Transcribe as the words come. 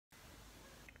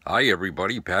Hi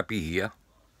everybody, Pappy here.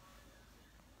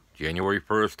 January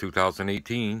 1st,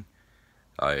 2018.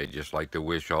 I'd just like to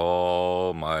wish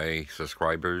all my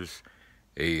subscribers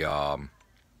a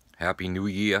happy new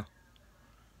year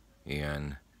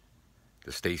and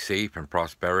to stay safe and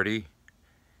prosperity.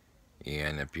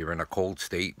 And if you're in a cold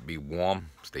state, be warm,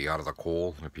 stay out of the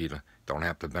cold if you don't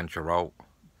have to venture out.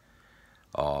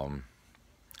 Um,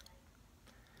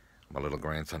 my little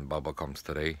grandson Bubba comes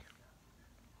today.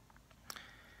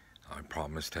 I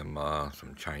promised him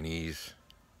some Chinese,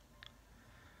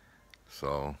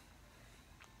 so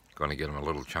gonna get him a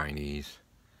little Chinese.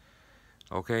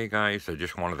 Okay, guys, I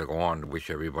just wanted to go on to wish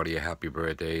everybody a happy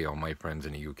birthday, all my friends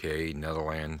in the UK,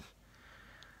 Netherlands,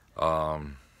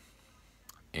 um,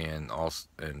 and also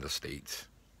in the States.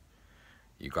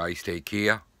 You guys take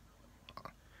care.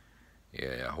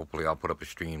 Yeah, hopefully I'll put up a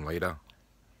stream later.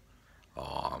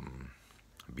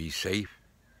 Be safe.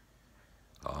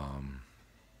 Um,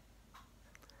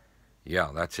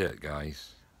 yeah, that's it,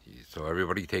 guys. So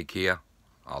everybody take care.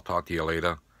 I'll talk to you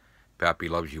later. Pappy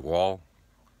loves you all.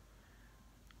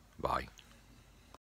 Bye.